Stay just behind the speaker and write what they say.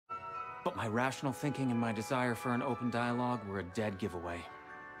But my rational thinking and my desire for an open dialogue were a dead giveaway.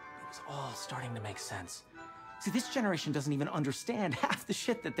 It was all starting to make sense. See, this generation doesn't even understand half the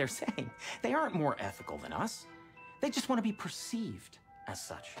shit that they're saying. They aren't more ethical than us. They just want to be perceived as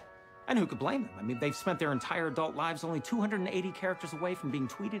such. And who could blame them? I mean, they've spent their entire adult lives only 280 characters away from being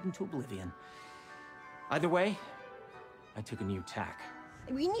tweeted into oblivion. Either way, I took a new tack.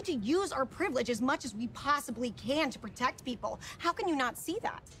 We need to use our privilege as much as we possibly can to protect people. How can you not see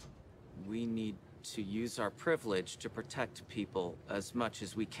that? We need to use our privilege to protect people as much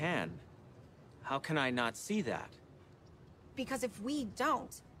as we can. How can I not see that? Because if we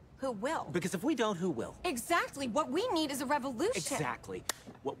don't, who will? Because if we don't, who will? Exactly. What we need is a revolution. Exactly.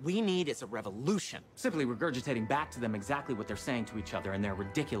 What we need is a revolution. Simply regurgitating back to them exactly what they're saying to each other in their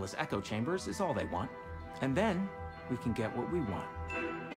ridiculous echo chambers is all they want. And then we can get what we want.